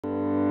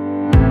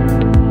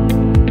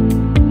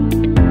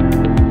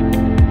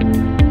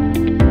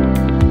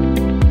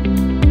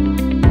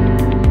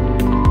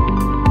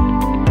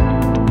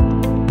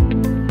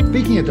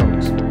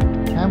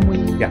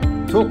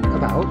talk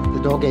about the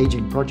dog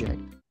aging project.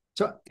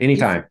 So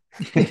Anytime.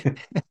 if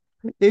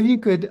you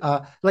could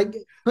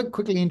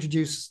quickly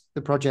introduce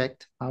the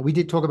project. We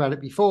did talk about it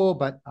before,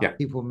 but Yeah.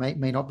 people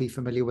may not be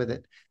familiar with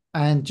it.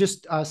 And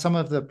just some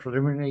of the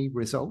preliminary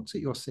results that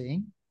you're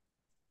seeing.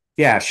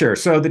 Yeah, sure.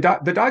 So the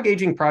dog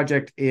aging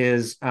project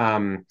is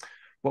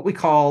what we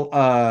call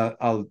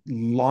a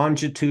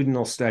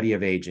longitudinal study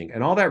of aging.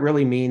 And all that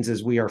really means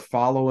is we are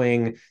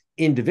following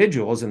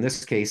individuals, in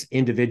this case,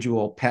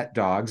 individual pet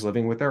dogs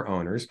living with their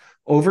owners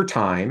over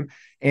time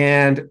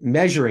and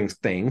measuring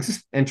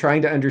things and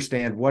trying to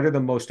understand what are the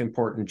most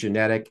important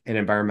genetic and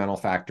environmental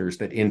factors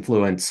that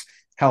influence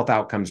health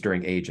outcomes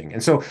during aging.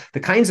 And so the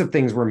kinds of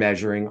things we're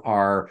measuring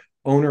are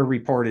owner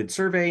reported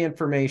survey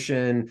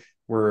information.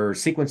 We're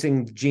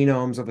sequencing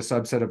genomes of a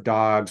subset of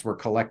dogs. We're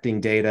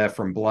collecting data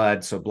from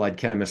blood, so blood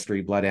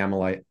chemistry, blood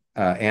analytes,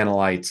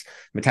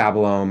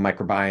 metabolome,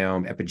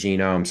 microbiome,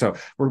 epigenome. So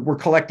we're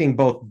collecting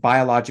both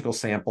biological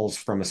samples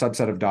from a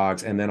subset of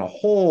dogs and then a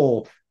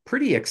whole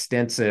pretty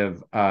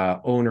extensive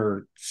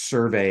owner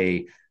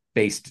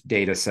survey-based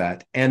data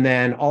set. And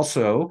then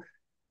also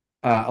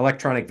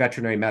electronic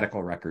veterinary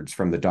medical records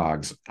from the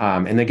dogs.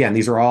 And again,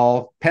 these are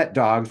all pet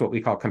dogs, what we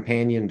call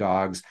companion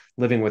dogs,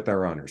 living with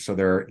their owners. So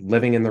they're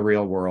living in the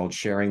real world,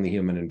 sharing the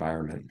human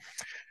environment.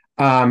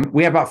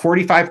 We have about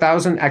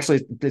 45,000,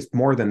 actually, it's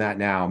more than that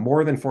now,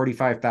 more than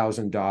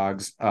 45,000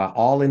 dogs,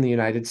 all in the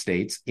United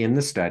States in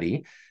the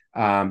study.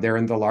 They're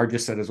in the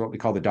largest set, is what we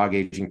call the Dog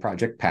Aging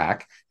Project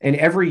PAC. And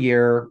every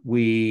year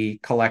we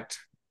collect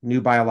new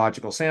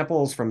biological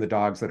samples from the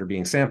dogs that are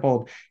being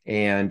sampled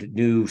and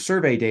new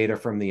survey data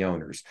from the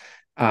owners.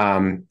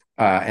 And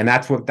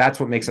that's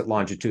what makes it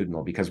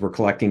longitudinal, because we're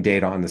collecting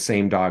data on the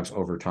same dogs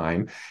over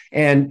time.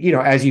 And,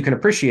 as you can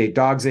appreciate,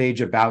 dogs age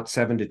about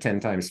 7 to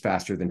 10 times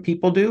faster than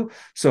people do.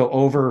 So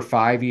over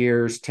 5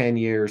 years, 10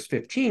 years,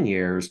 15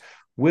 years,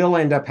 we'll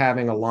end up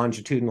having a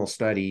longitudinal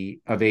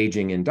study of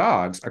aging in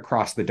dogs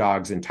across the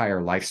dog's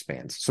entire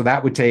lifespans. So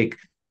that would take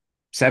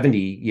 70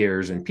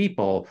 years in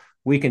people.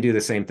 We can do the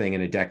same thing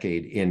in a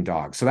decade in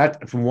dogs. So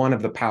that's one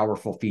of the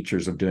powerful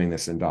features of doing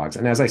this in dogs.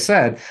 And as I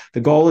said,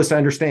 the goal is to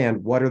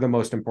understand what are the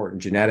most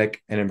important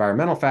genetic and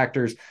environmental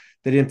factors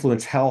that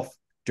influence health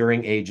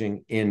during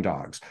aging in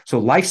dogs. So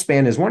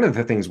lifespan is one of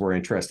the things we're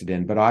interested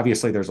in, but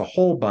obviously there's a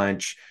whole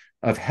bunch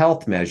of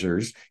health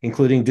measures,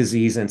 including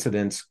disease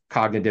incidence,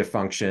 cognitive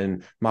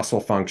function,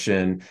 muscle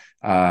function,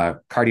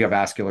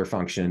 cardiovascular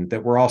function,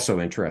 that we're also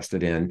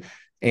interested in,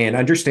 and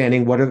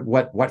understanding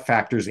what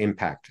factors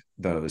impact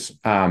those.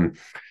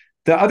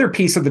 The other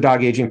piece of the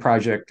dog aging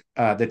project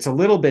that's a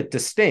little bit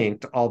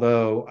distinct,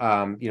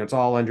 although it's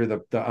all under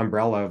the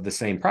umbrella of the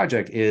same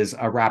project, is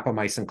a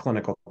rapamycin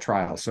clinical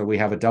trial. So we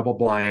have a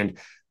double-blind,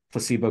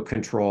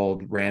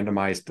 placebo-controlled,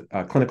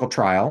 randomized clinical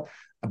trial.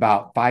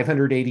 About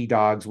 580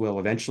 dogs will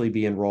eventually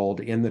be enrolled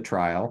in the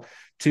trial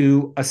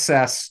to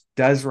assess,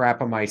 does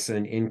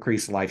rapamycin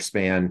increase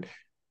lifespan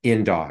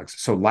in dogs?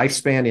 So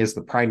lifespan is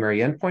the primary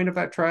endpoint of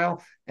that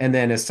trial. And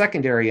then as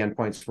secondary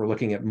endpoints, we're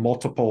looking at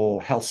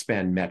multiple health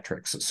span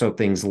metrics. So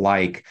things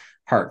like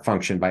heart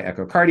function by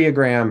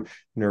echocardiogram,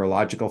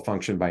 neurological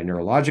function by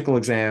neurological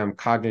exam,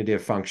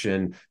 cognitive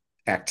function,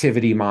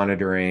 activity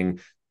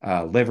monitoring,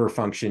 liver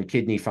function,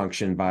 kidney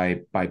function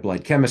by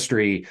blood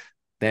chemistry.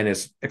 Then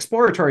as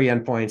exploratory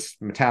endpoints,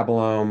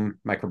 metabolome,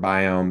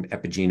 microbiome,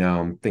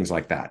 epigenome, things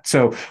like that.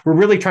 So we're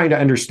really trying to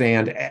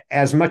understand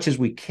as much as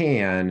we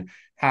can,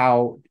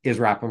 how is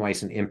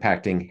rapamycin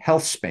impacting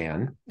health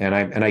span? And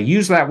I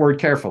use that word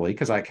carefully,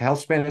 because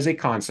health span is a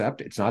concept.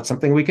 It's not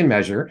something we can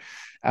measure.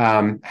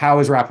 How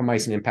is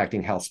rapamycin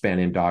impacting health span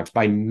in dogs?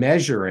 By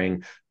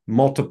measuring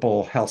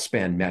multiple health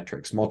span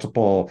metrics,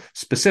 multiple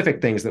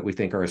specific things that we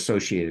think are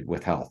associated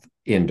with health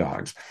in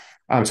dogs.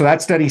 So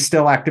that study is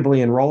still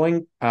actively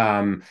enrolling.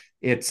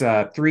 It's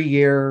a 3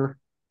 year.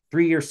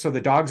 3 years. So the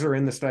dogs are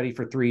in the study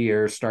for 3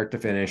 years, start to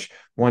finish,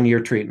 1 year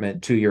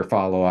treatment, 2 year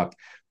follow-up.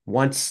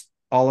 Once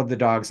all of the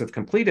dogs have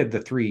completed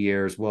the 3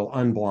 years, we'll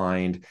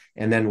unblind,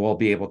 and then we'll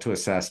be able to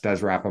assess,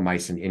 does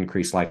rapamycin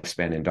increase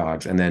lifespan in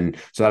dogs? And then,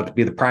 so that'll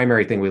be the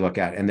primary thing we look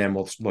at. And then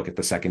we'll look at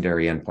the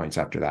secondary endpoints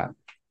after that.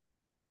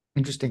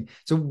 Interesting.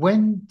 So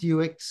when do you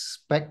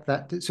expect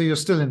that? So you're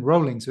still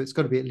enrolling, so it's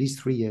got to be at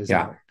least 3 years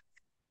out.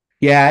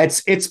 Yeah,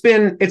 it's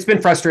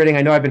been frustrating.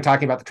 I know I've been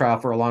talking about the trial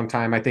for a long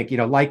time. I think,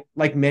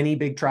 like many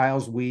big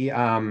trials, we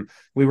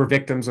were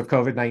victims of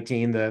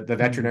COVID-19. The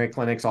veterinary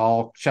clinics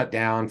all shut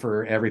down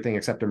for everything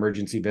except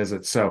emergency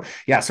visits. So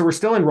so we're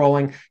still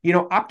enrolling.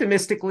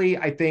 Optimistically,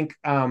 I think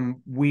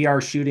we are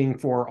shooting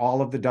for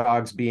all of the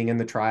dogs being in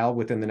the trial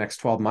within the next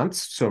 12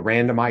 months. So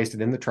randomized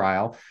and in the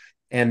trial,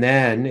 and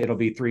then it'll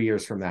be 3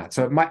 years from that.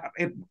 So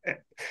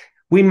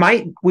we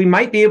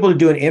might be able to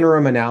do an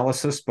interim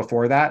analysis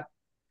before that.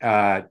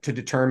 To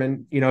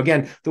determine,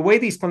 again, the way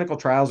these clinical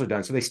trials are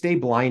done, so they stay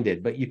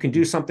blinded, but you can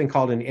do something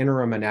called an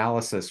interim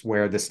analysis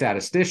where the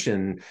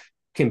statistician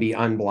can be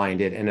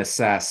unblinded and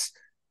assess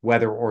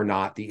whether or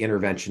not the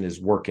intervention is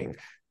working.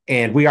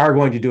 And we are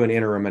going to do an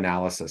interim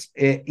analysis.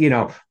 It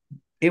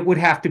would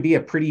have to be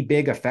a pretty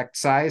big effect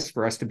size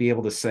for us to be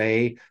able to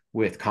say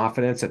with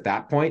confidence at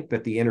that point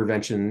that the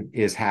intervention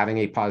is having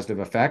a positive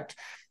effect.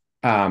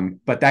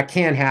 But that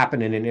can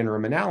happen in an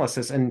interim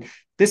analysis. And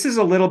this is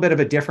a little bit of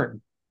a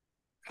different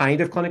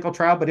kind of clinical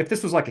trial. But if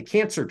this was like a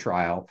cancer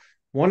trial,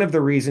 one of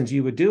the reasons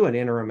you would do an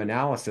interim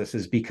analysis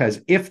is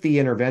because if the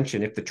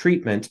intervention, if the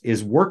treatment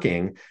is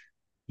working,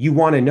 you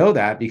want to know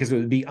that, because it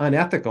would be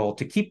unethical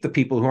to keep the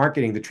people who aren't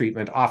getting the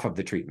treatment off of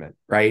the treatment,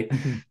 right?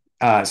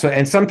 Mm-hmm.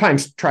 And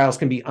sometimes trials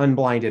can be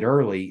unblinded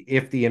early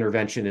if the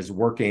intervention is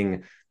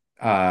working,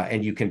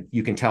 and you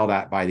can tell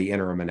that by the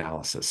interim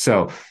analysis.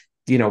 So,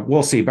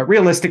 we'll see. But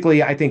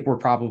realistically, I think we're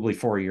probably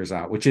 4 years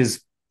out, which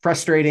is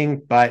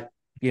frustrating, but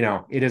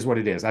it is what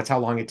it is. That's how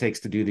long it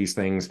takes to do these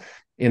things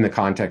in the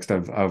context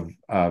of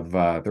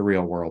the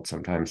real world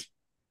sometimes.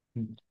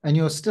 And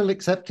you're still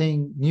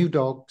accepting new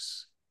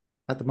dogs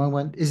at the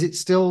moment. Is it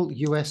still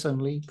US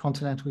only,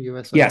 continental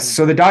US only? Yes.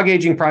 So the dog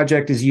aging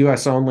project is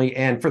US only.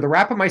 And for the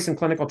rapamycin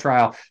clinical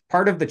trial,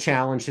 part of the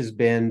challenge has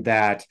been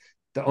that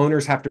the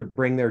owners have to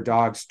bring their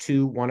dogs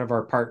to one of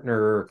our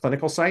partner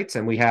clinical sites.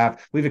 And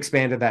we've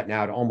expanded that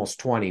now to almost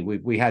 20.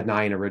 We had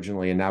 9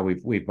 originally, and now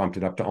we've bumped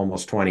it up to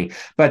almost 20.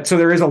 But so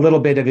there is a little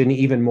bit of an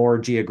even more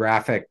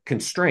geographic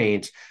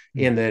constraint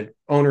in that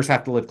owners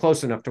have to live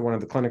close enough to one of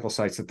the clinical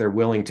sites that they're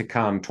willing to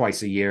come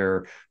twice a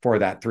year for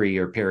that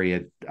 3-year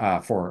period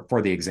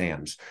for the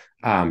exams.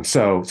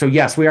 So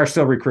yes, we are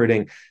still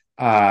recruiting,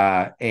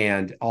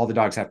 and all the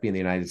dogs have to be in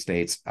the United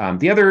States.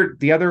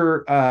 The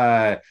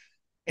other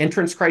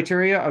entrance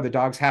criteria are the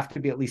dogs have to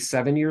be at least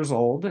 7 years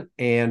old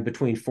and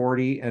between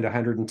 40 and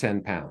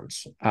 110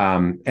 pounds.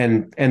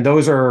 And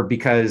those are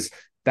because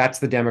that's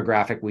the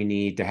demographic we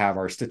need to have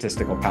our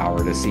statistical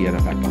power to see an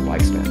effect on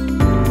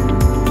lifespan.